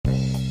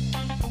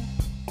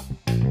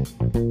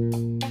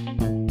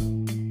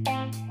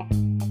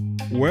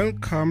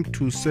Welcome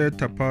to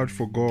Set Apart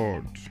for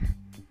God,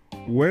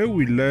 where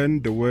we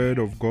learn the Word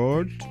of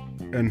God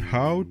and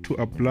how to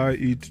apply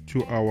it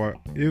to our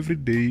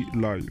everyday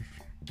life.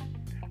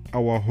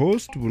 Our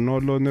host,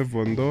 Vunolone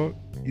Vondo,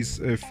 is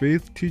a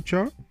faith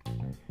teacher.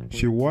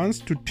 She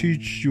wants to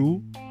teach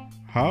you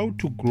how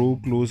to grow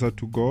closer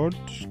to God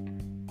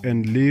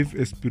and live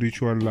a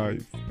spiritual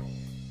life.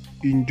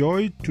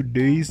 Enjoy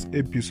today's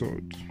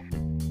episode.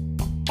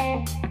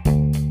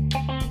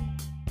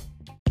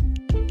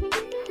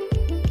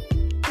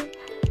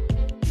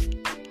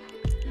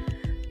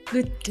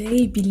 Good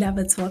day,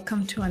 beloveds.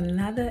 Welcome to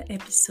another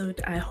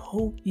episode. I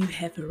hope you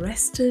have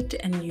rested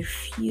and you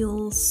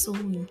feel so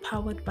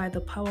empowered by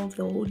the power of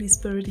the Holy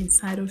Spirit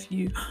inside of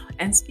you.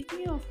 And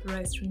speaking of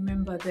rest,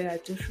 remember there are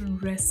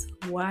different rests.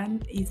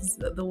 One is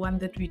the one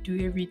that we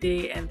do every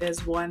day, and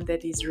there's one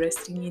that is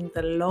resting in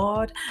the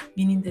Lord,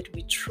 meaning that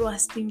we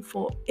trust Him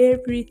for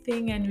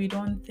everything and we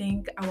don't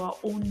think our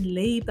own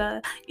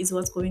labor is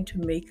what's going to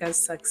make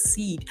us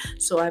succeed.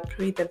 So I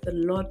pray that the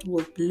Lord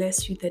will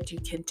bless you, that you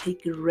can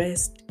take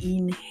rest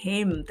in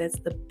Him. That's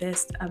the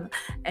best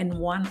and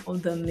one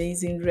of the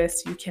amazing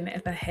rests you can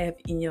ever have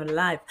in your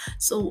life.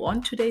 So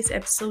on today's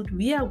episode,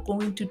 we are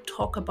going to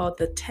talk about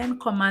the 10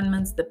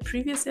 commandments. The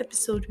previous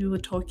episode, we were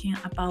talking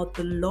about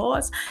the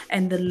laws,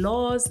 and the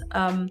laws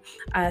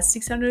are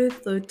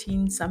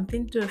 613,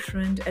 something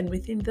different. And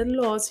within the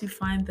laws, you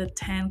find the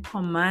 10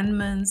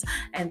 commandments,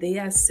 and they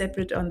are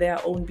separate on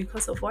their own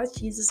because of what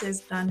Jesus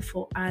has done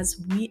for us.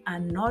 We are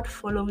not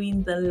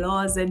following the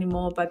laws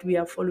anymore, but we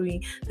are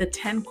following the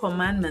 10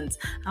 commandments.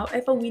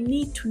 However, we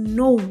need to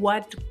know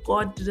what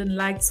God didn't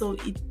like. So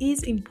it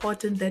is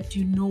important that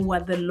you know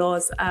what the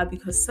laws are,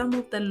 because some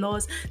of the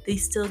laws, they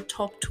still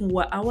talk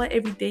to our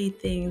everyday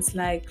things,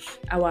 like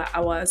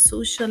our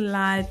social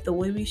life, the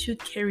way we should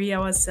carry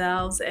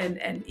ourselves,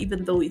 and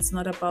even though it's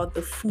not about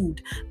the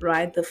food,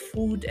 right? The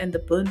food and the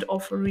burnt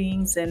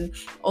offerings and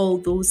all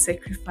those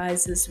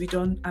sacrifices, we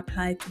don't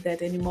apply to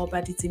that anymore.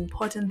 But it's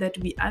important that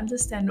we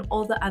understand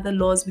all the other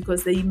laws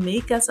because they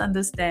make us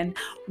understand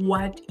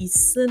what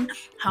is sin.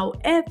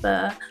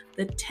 However,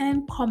 the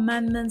 10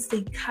 commandments,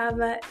 they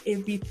cover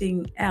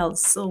everything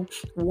else. So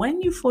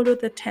when you follow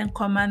the 10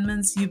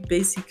 commandments, you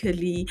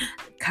basically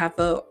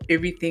cover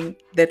everything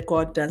that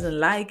God doesn't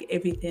like,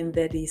 everything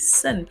that is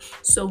sin.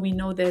 So we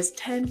know there's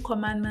 10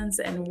 commandments,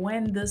 and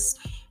when this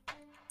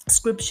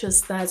scripture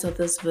starts, or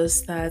this verse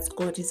starts,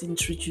 God is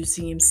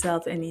introducing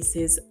Himself, and He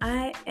says,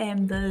 I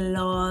am the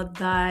Lord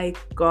thy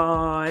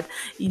God.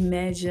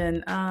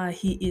 Imagine,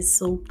 He is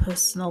so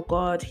personal,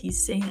 God.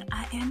 He's saying,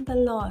 I am the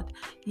Lord,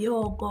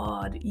 your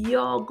God,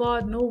 your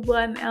God. No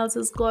one else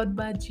is God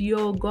but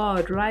your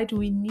God, right?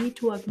 We need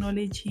to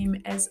acknowledge Him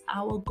as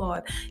our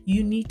God.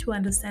 You need to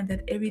understand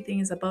that everything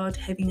is about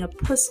having a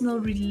personal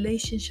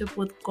relationship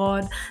with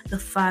God the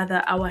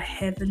Father, our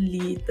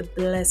heavenly, the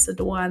blessed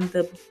one,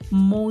 the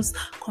most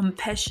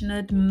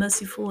compassionate,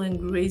 merciful, and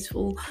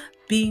graceful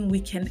being we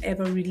can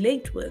ever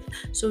relate with.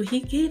 So He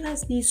gave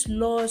us these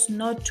laws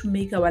not to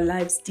make our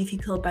lives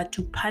difficult, but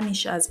to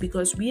punish us,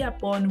 because we are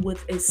born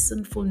with a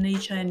sinful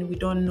nature and we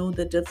don't know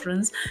the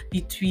difference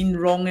between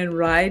wrong and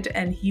right.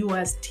 And He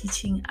was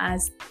teaching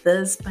us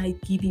this by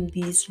giving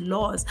these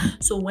laws.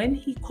 So when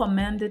He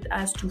commanded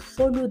us to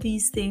follow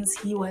these things,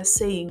 He was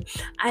saying,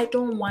 I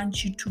don't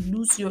want you to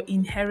lose your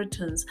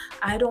inheritance.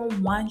 I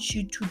don't want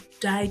you to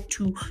die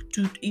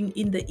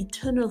in the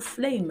eternal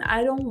flame.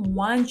 I don't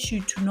want you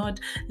to not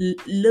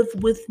live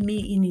with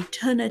me in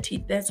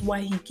eternity. That's why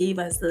He gave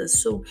us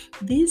this. So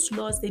these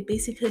laws, they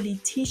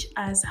basically teach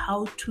us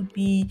how to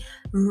be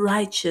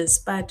righteous,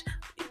 but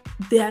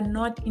they are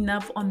not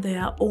enough on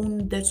their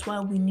own. That's why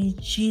we need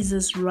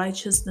Jesus'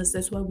 righteousness.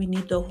 That's why we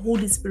need the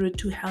Holy Spirit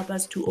to help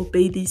us to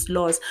obey these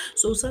laws.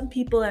 So some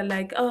people are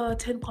like,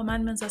 10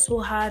 commandments are so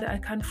hard, I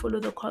can't follow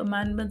the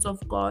commandments of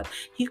God.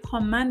 He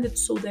commanded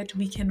so that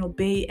we can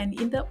obey, and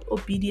in the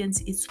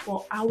obedience, it's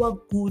for our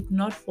good,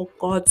 not for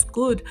God's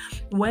good.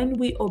 When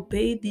we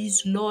obey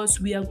these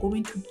laws, we are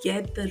going to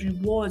get the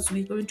rewards,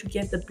 we're going to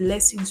get the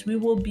blessings, we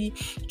will be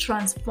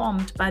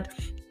transformed. But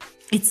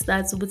it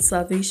starts with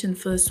salvation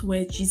first,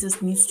 where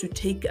Jesus needs to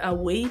take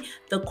away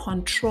the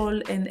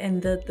control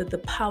and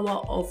the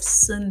power of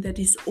sin that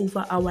is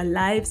over our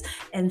lives,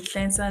 and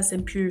cleanse us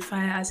and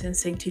purify us and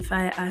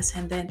sanctify us.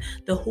 And then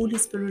the Holy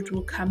Spirit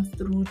will come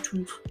through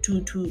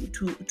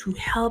to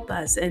help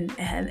us and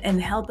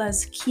help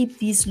us keep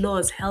these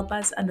laws, help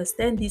us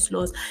understand these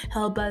laws,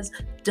 help us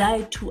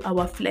die to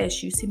our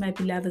flesh. You see, my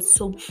beloved,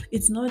 so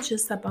it's not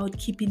just about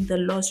keeping the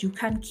laws. You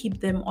can't keep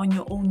them on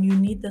your own. You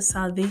need the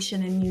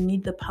salvation and you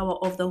need the power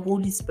of the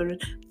Holy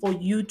Spirit for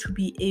you to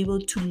be able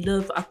to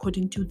live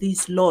according to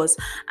these laws.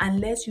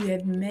 Unless you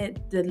have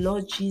met the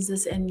Lord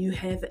Jesus and you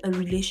have a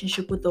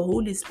relationship with the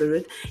Holy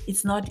Spirit,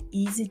 it's not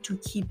easy to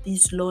keep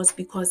these laws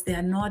because they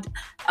are not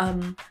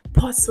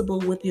possible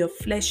with your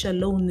flesh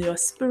alone. Your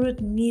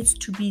spirit needs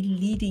to be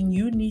leading.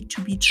 You need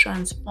to be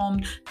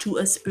transformed to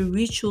a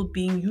spiritual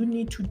being. You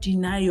need to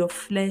deny your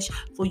flesh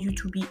for you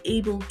to be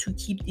able to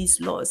keep these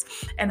laws.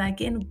 And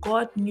again,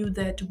 God knew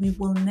that we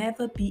will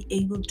never be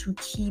able to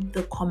keep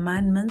the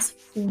commandments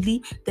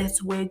fully.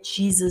 That's where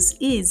Jesus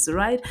is,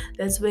 right?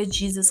 That's where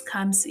Jesus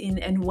comes in.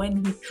 And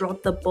when we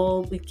drop the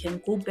ball, we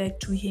can go back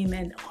to him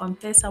and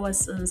confess our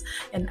sins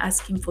and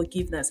ask him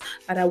forgiveness.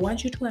 But I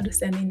want you to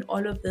understand, in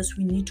all of this,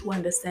 we need to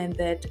understand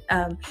that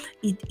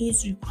it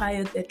is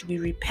required that we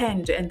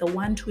repent, and the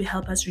one to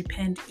help us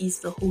repent is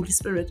the Holy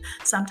Spirit.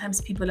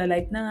 Sometimes people are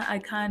like, nah, I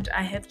can't,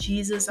 I have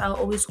Jesus, I'll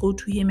always go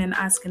to him and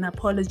ask an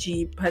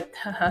apology, but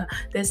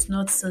that's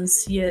not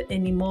sincere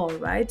anymore,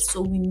 right?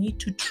 So we need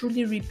to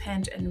truly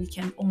repent, and we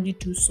can only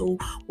do so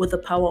with the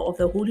power of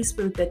the Holy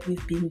Spirit that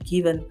we've been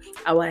given,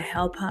 our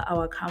helper,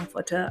 our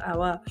comforter,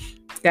 our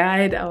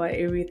guide, our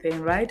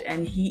everything, right?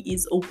 And he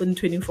is open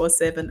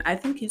 24/7. I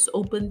think he's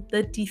open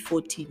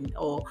 30/14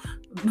 or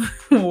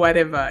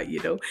whatever,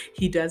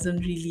 he doesn't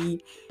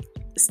really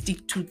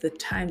stick to the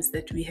times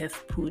that we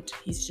have put.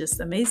 He's just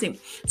amazing.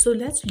 So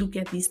let's look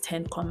at these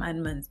 10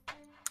 commandments.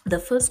 The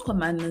first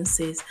commandment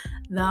says,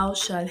 thou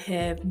shalt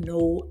have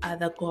no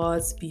other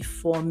gods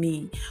before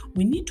me.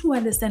 We need to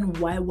understand,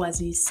 why was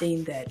he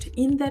saying that?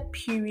 In that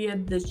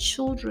period, the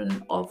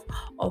children of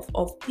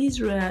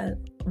Israel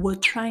were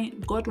trying,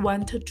 God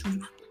wanted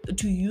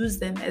to use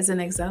them as an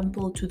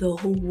example to the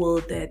whole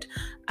world that,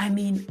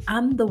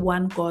 I'm the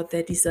one God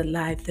that is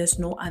alive. There's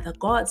no other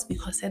gods,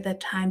 because at that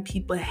time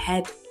people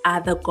had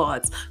other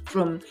gods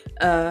from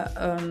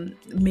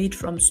made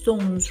from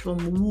stones, from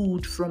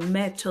wood, from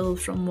metal,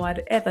 from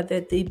whatever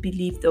that they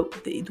believed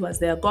that it was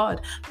their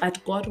God.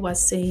 But God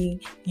was saying,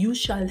 you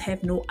shall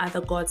have no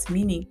other gods,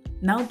 meaning,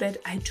 now that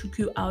I took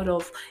you out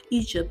of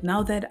Egypt,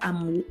 now that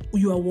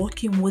you are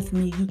walking with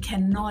me, you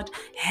cannot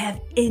have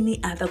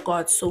any other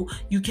gods. So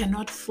you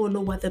cannot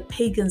follow what the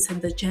pagans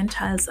and the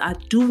Gentiles are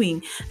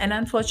doing. And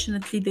unfortunately,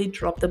 they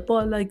dropped the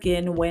ball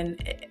again when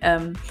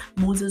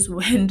Moses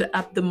went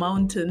up the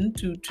mountain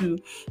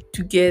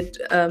to get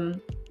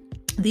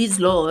these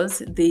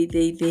laws.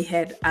 They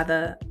had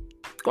other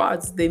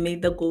gods. They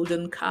made the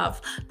golden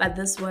calf, but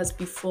this was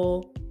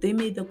before they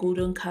made the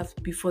golden calf,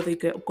 before they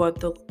got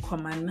the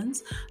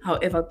commandments.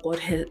 However, God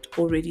had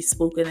already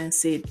spoken and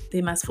said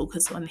they must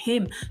focus on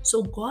him.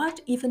 So God,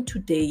 even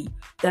today,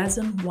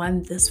 doesn't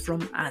want this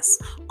from us.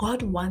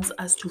 God wants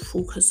us to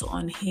focus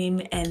on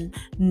him and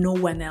no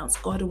one else.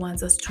 God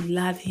wants us to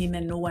love him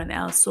and no one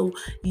else. So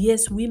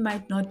yes, we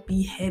might not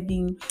be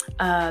having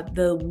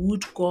the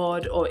wood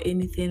god or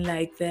anything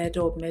like that,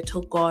 or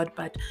metal god,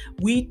 but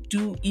we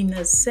do, in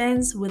a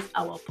sense, with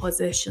our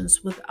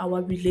possessions, with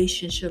our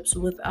relationships,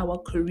 with our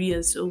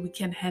careers, so we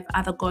can have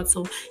other gods.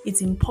 So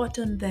it's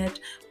important that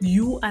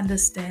you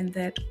understand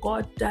that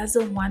God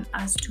doesn't want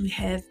us to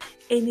have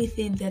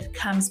anything that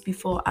comes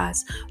before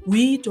us.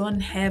 We don't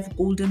have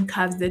golden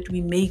calves that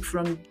we make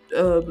from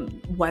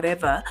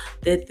whatever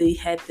that they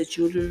had, the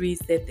jewelries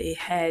that they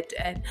had,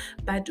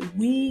 but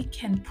we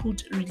can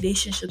put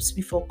relationships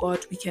before God.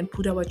 We can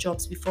put our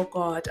jobs before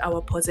God,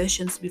 our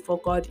possessions before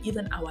God,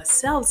 even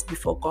ourselves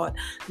before God.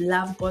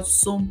 Love God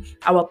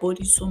our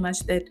body so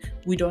much that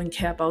we don't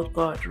care about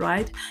God,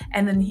 right?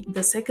 And then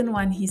the second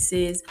one, he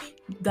says,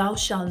 thou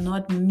shalt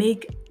not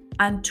make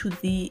unto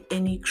thee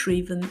any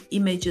graven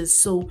images.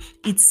 So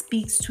it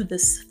speaks to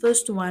this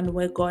first one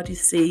where God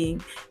is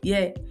saying,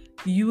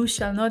 you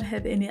shall not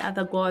have any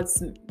other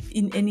gods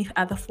in any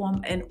other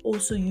form, and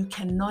also you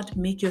cannot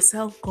make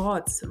yourself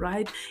gods,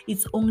 right?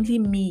 It's only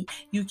me.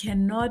 You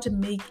cannot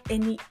make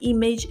any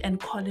image and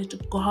call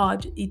it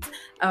God. It's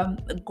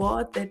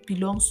God that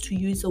belongs to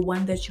you is the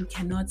one that you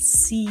cannot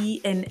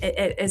see and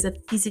as a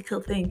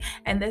physical thing.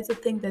 And that's the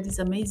thing that is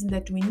amazing,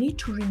 that we need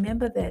to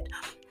remember that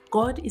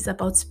God is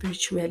about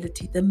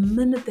spirituality. The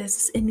minute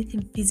there's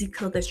anything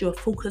physical that you're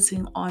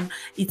focusing on,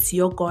 it's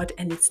your God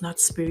and it's not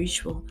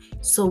spiritual.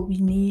 So we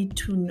need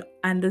to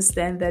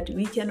understand that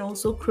we can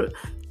also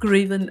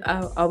graven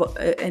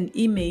an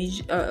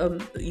image.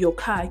 Your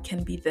car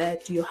can be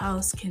that, your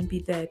house can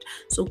be that.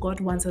 So God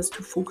wants us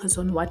to focus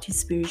on what is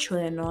spiritual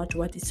and not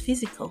what is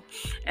physical.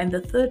 And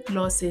the third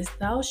law says,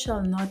 thou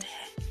shalt not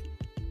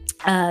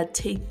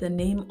take the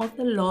name of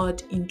the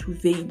Lord into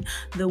vain.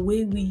 The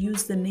way we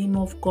use the name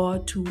of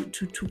God to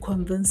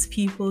convince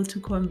people, to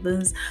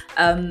convince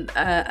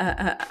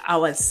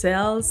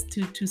ourselves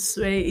to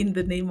swear in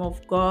the name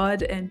of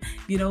God, and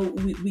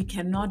we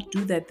cannot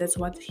do that. That's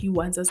what he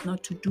wants us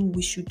not to do.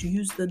 We should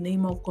use the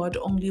name of God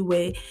only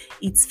where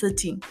it's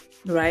fitting,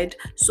 right?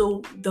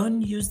 So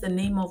don't use the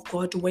name of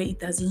God where it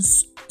doesn't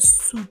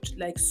suit,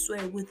 like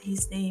swear with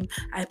his name.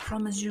 I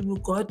promise you,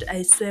 God,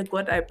 I swear,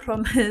 God, I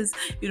promise.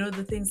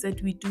 The things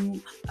that we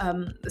do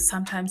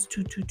sometimes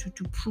to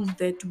prove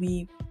that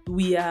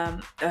we are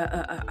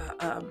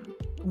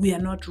we are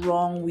not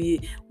wrong, we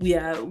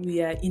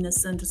are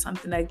innocent or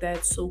something like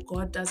that. So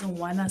God doesn't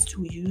want us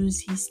to use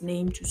his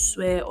name to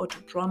swear or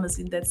to promise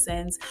in that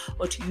sense,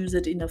 or to use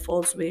it in a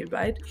false way,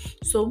 right?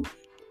 So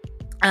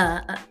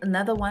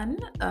another one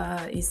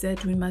is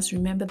that we must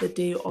remember the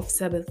day of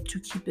Sabbath to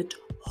keep it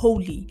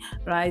holy,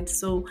 right?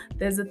 So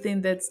there's a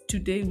thing that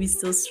today we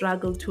still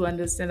struggle to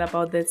understand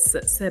about that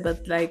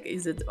Sabbath. Like,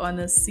 is it on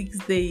a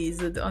 6th day?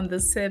 Is it on the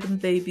 7th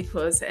day?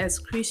 Because as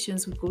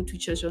Christians, we go to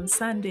church on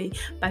Sunday,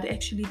 but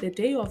actually the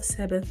day of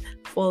Sabbath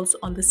falls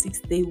on the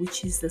 6th day,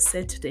 which is the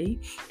Saturday,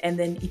 and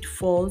then it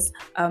falls,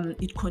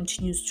 it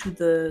continues to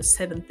the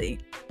 7th day,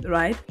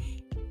 right?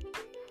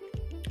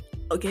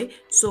 Okay,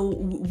 so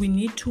we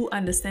need to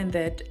understand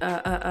that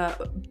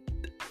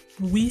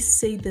we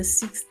say the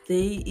 6th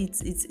day,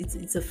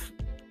 it's a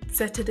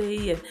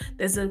Saturday, and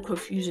there's a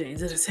confusion.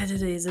 Is it a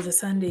Saturday? Is it a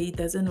Sunday? It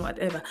doesn't,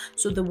 whatever.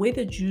 So the way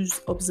the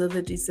Jews observe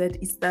it is that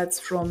it starts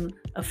from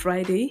a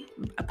Friday,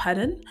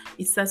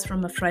 it starts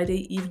from a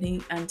Friday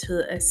evening until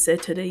a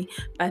Saturday.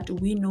 But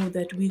we know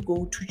that we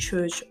go to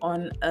church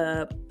on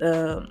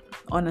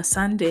a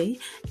Sunday.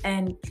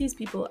 And please,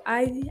 people,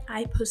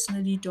 I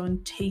personally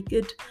don't take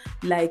it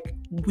like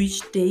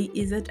which day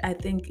is it. I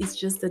think it's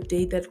just the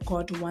day that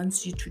God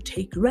wants you to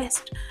take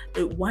rest.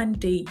 One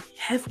day,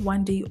 have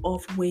one day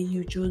off where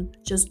you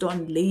just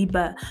don't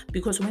labor,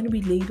 because when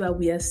we labor,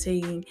 we are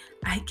saying,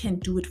 I can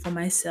do it for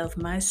myself,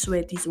 my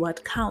sweat is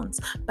what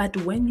counts. But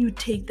when you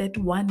take that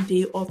one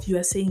day off, you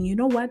are saying, you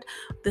know what,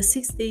 the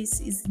 6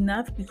 days is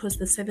enough, because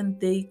the 7th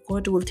day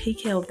God will take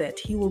care of that,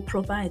 he will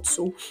provide.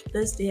 So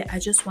this day I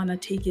just want to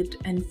take it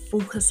and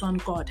focus on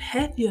God.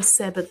 Have your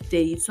Sabbath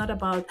day. It's not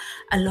about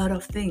a lot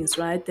of things,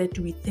 right, that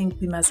we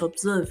think we must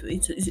observe.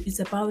 It's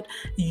about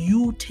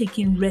you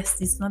taking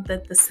rest. It's not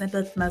that the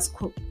Sabbath must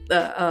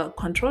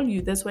control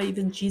you. That's why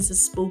even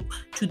Jesus spoke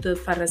to the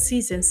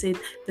Pharisees and said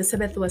the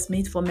Sabbath was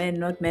made for men,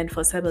 not meant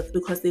for Sabbath,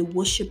 because they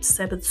worshipped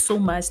Sabbath so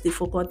much they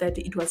forgot that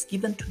it was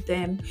given to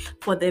them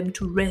for them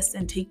to rest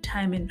and take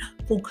time and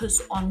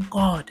focus on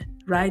God,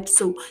 right?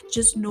 So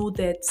just know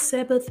that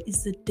Sabbath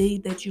is the day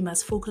that you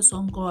must focus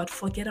on God.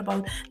 Forget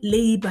about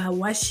labor,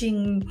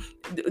 washing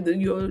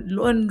your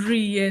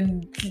laundry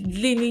and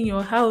cleaning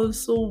your house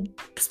so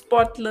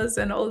spotless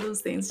and all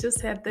those things. Just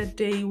have that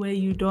day where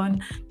you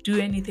don't do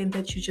anything,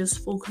 that you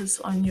just focus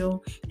on your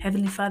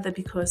Heavenly Father,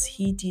 because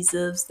he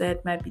deserves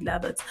that, my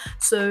beloveds.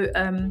 So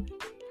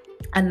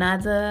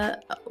another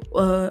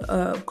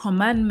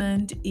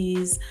commandment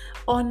is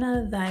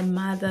honor thy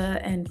mother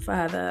and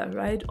father,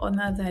 right?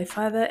 Honor thy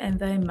father and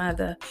thy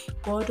mother.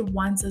 God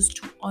wants us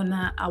to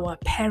honor our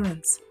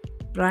parents,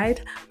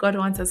 right? God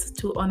wants us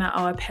to honor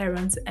our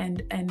parents,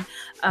 and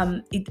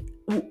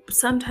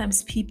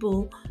sometimes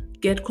people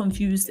get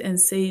confused and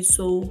say,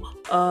 so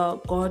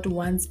God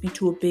wants me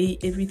to obey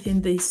everything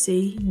they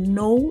say.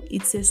 No,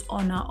 it says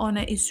honor.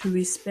 Honor is to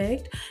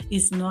respect.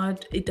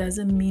 It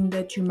doesn't mean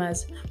that you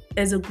must,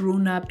 as a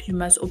grown-up, you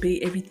must obey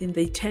everything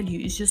they tell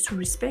you. It's just to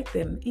respect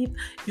them. If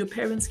your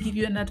parents give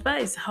you an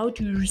advice, how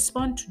do you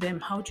respond to them?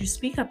 How do you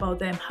speak about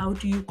them? How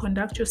do you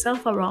conduct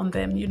yourself around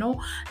them? You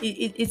know,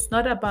 it's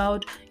not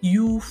about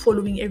you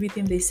following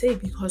everything they say,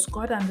 because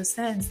God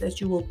understands that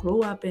you will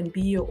grow up and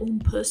be your own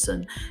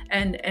person,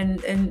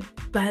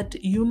 but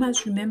you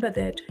must remember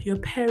that your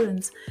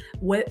parents,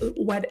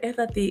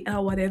 whatever they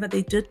are, whatever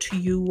they did to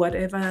you,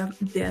 whatever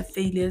their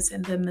failures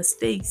and their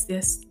mistakes,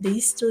 they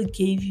still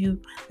gave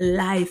you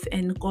life,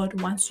 and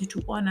God wants you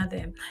to honor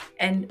them.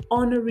 And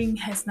honoring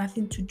has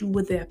nothing to do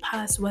with their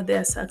past, what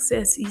their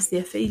success is,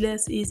 their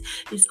failures is.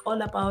 It's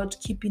all about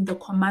keeping the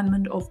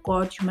commandment of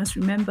God. You must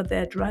remember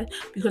that, right?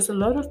 Because a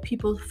lot of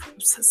people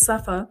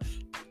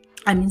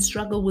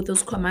struggle with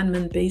those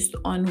commandments based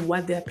on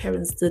what their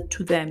parents did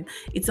to them.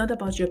 It's not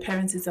about your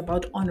parents, it's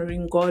about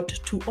honoring God.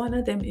 To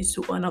honor them is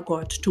to honor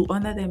God. To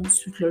honor them is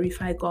to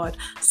glorify God.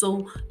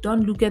 So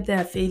don't look at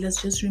their failures.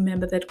 Just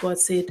remember that God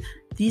said,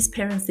 these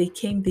parents, they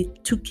came, they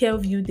took care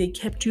of you, they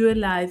kept you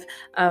alive,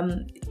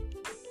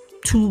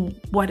 to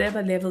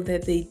whatever level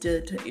that they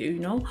did,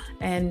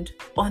 and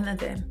honor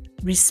them,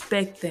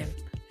 respect them.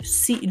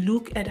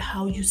 Look at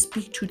how you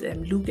speak to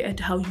them, look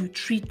at how you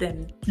treat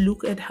them,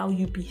 look at how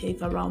you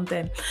behave around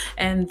them.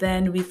 And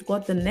then we've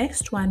got the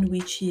next one,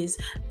 which is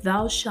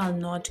thou shalt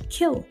not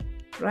kill.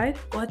 Right?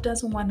 God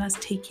doesn't want us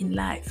taking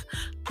life.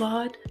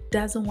 God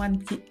doesn't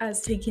want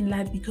us taking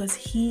life because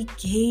he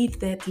gave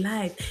that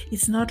life.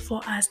 It's not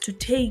for us to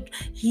take.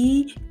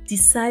 He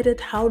decided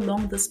how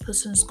long this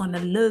person is going to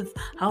live,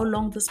 how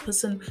long this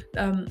person,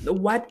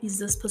 what is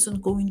this person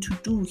going to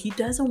do. He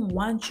doesn't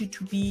want you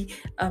to be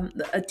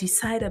a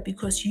decider,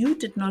 because you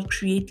did not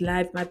create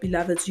life, my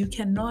beloveds. You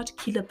cannot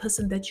kill a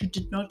person that you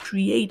did not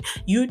create.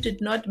 You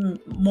did not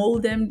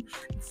mold them,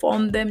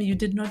 form them. You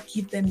did not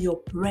give them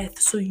your breath.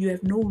 So you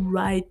have no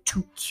right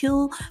to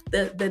kill.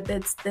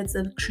 That's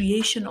a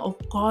creation of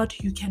God.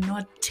 You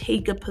cannot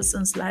take a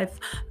person's life.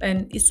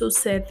 And it's so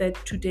sad that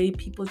today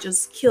people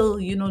just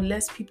kill.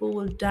 Less people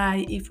will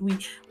die if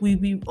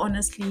we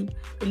honestly,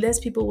 less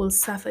people will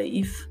suffer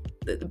if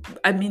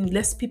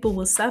less people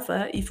will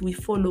suffer if we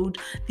followed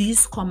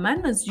these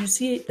commandments. You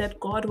see that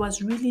God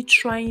was really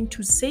trying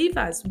to save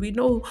us. We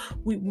know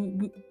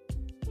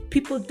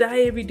people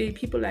die every day.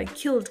 People are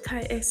killed,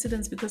 car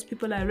accidents, because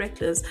people are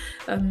reckless,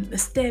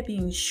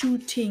 stabbing,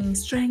 shooting,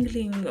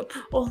 strangling,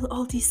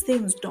 all these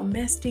things,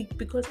 domestic.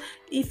 Because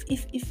if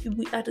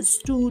we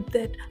understood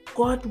that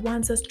God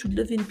wants us to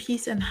live in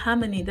peace and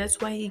harmony, that's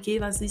why He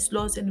gave us these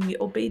laws, and we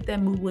obeyed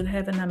them, we will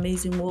have an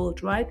amazing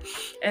world, right?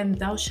 And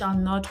thou shalt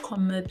not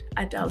commit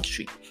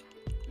adultery.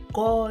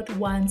 God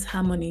wants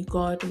harmony.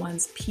 God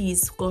wants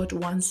peace. God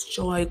wants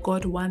joy.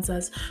 God wants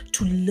us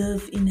to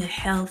live in a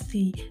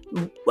healthy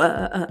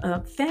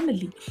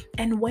family.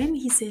 And when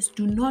He says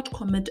do not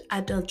commit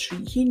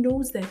adultery, He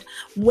knows that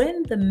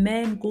when the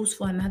man goes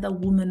for another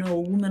woman, or a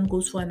woman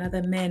goes for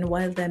another man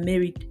while they're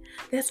married,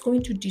 that's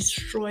going to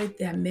destroy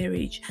their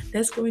marriage.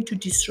 That's going to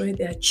destroy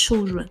their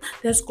children.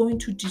 That's going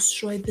to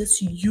destroy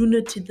this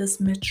unity, this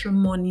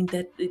matrimony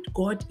that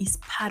God is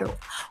part of.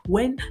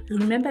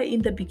 Remember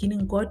in the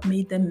beginning, God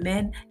made them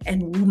man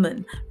and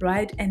woman,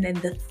 right? And then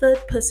the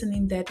third person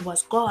in that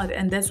was God,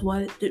 and that's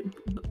why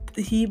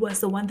He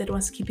was the one that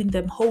was keeping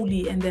them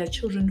holy and their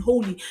children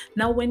holy.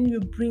 Now when you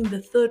bring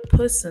the third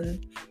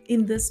person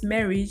in this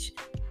marriage,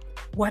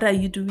 what are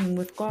you doing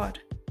with God?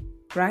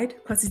 Right?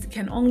 Because it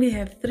can only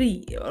have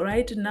three. All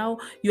right, now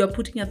you are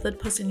putting a third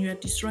person, you are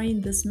destroying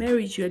this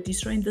marriage, you are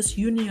destroying this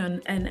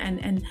union,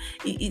 and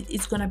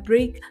it's gonna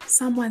break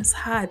someone's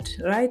heart,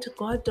 right?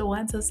 God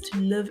wants us to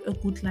live a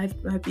good life,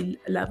 my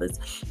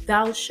beloveds.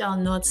 Thou shalt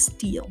not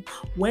steal.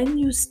 When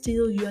you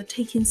steal, you are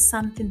taking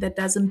something that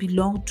doesn't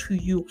belong to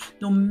you,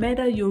 no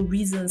matter your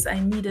reasons.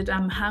 I need it,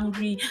 I'm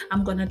hungry,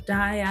 I'm gonna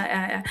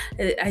die,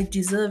 I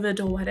deserve it,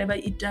 or whatever.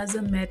 It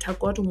doesn't matter.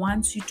 God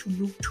wants you to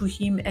look to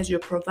Him as your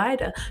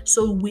provider.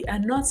 So we are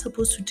not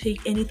supposed to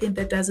take anything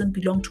that doesn't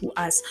belong to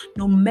us,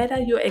 no matter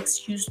your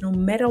excuse, no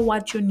matter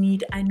what you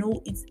need. I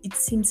know it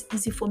seems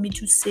easy for me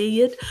to say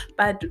it,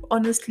 but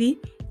honestly,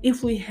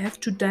 if we have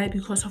to die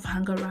because of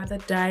hunger, rather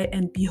die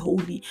and be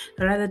holy.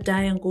 Rather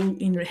die and go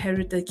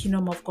inherit the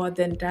kingdom of God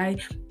than die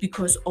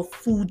because of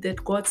food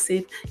that God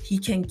said He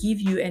can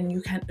give you, and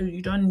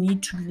you don't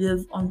need to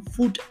live on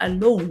food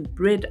alone,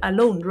 bread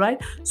alone,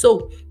 right?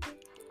 So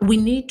we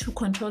need to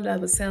control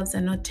ourselves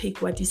and not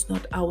take what is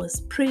not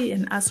ours. Pray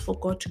and ask for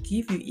God to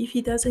give you. If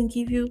He doesn't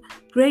give you,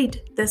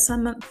 great. There's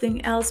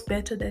something else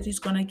better that He's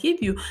going to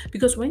give you.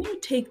 Because when you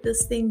take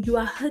this thing, you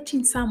are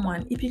hurting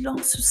someone. It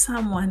belongs to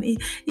someone.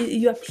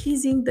 You are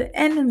pleasing the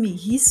enemy.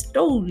 He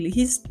stole.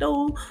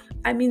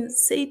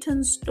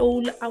 Satan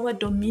stole our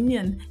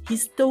dominion. He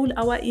stole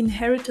our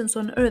inheritance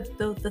on earth.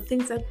 The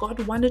things that God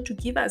wanted to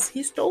give us,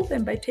 He stole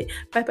them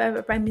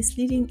by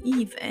misleading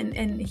Eve,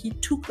 and He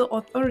took the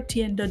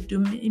authority and the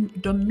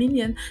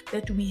dominion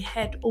that we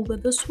had over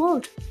this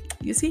world.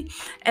 You see?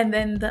 And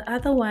then the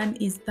other one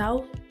is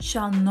thou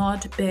shalt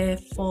not bear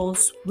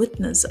false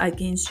witness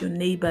against your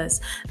neighbors.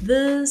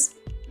 This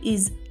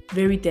is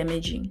very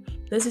damaging.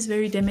 This is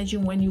very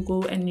damaging when you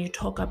go and you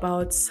talk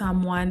about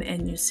someone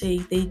and you say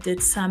they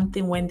did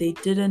something when they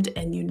didn't,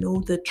 and you know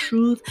the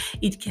truth.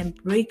 It can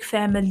break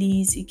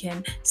families. It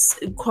can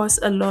cause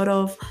a lot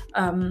of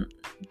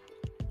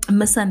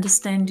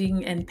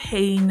misunderstanding and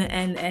pain,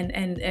 and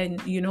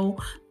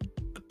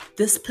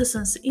this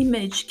person's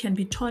image can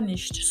be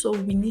tarnished. So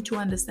we need to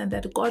understand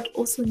that God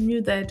also knew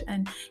that,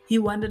 and He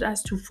wanted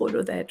us to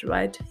follow that,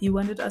 right? He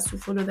wanted us to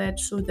follow that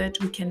so that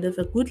we can live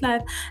a good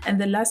life. And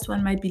the last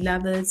one, my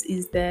beloveds,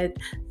 is that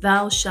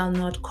thou shalt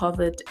not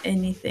covet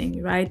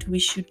anything, right? We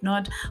should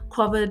not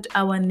covet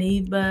our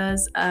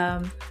neighbor's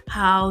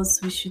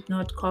house. We should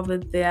not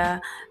covet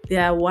their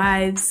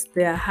wives,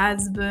 their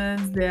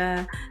husbands,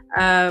 their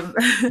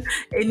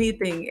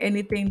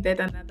anything that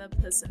another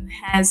person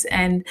has.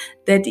 And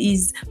that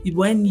is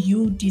when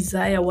you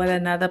desire what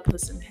another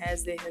person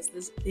has. They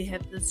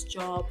have this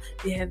job,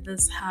 they have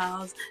this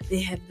house, they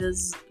have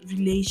this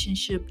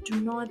relationship.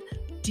 Do not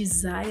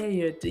desire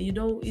it.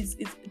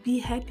 Be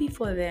happy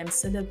for them,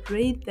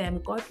 celebrate them.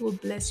 God will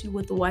bless you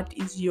with what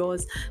is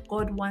yours.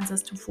 God wants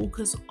us to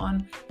focus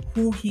on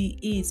who He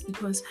is,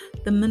 because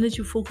the minute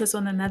you focus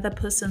on another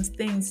person's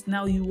things,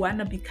 now you want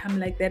to become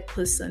like that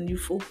person. You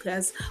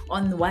focus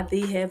on what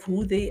they have,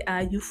 who they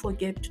are. You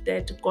forget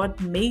that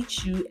God made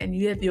you and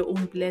you have your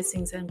own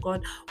blessings, and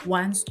God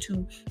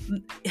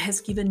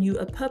has given you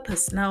a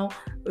purpose. Now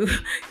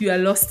you are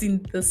lost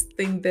in this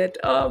thing that,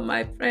 oh,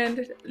 my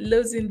friend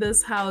lives in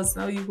this house.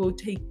 Now you go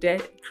take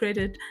debt,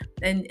 credit,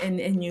 and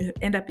you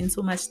end up in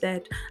so much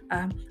debt.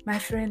 My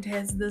friend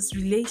has this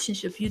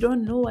relationship. You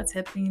don't know what's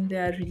happening in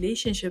their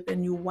relationship,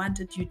 and you want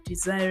it, you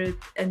desire it,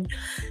 and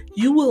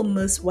you will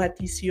miss what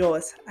is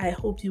yours. I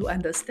hope you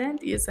understand.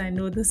 Yes, I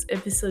know this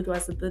episode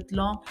was a bit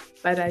long,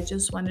 but I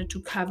just wanted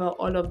to cover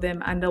all of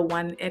them under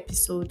one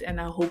episode,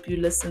 and I hope you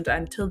listened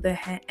until the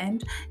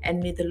end. And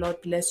may the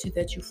Lord bless you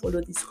that you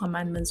follow these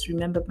commandments commandments.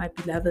 Remember, my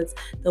beloveds,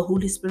 the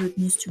Holy Spirit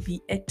needs to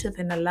be active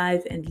and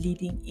alive and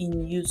leading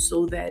in you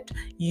so that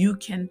you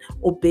can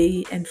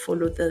obey and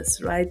follow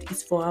this, right?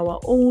 It's for our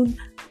own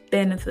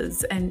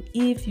benefits. And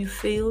if you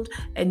failed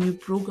and you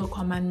broke a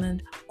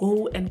commandment,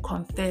 go and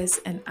confess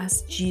and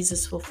ask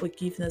Jesus for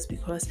forgiveness,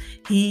 because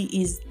he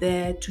is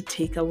there to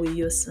take away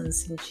your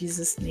sins. In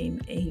Jesus'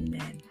 name,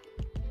 amen.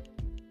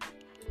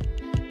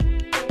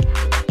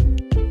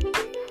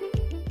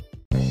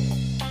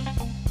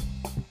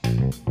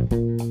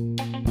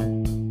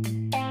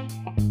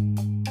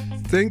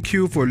 Thank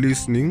you for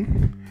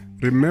listening.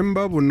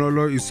 Remember,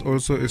 Bonolo is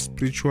also a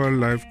spiritual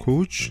life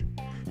coach.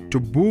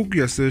 To book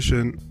your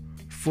session,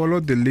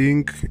 follow the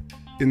link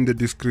in the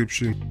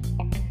description.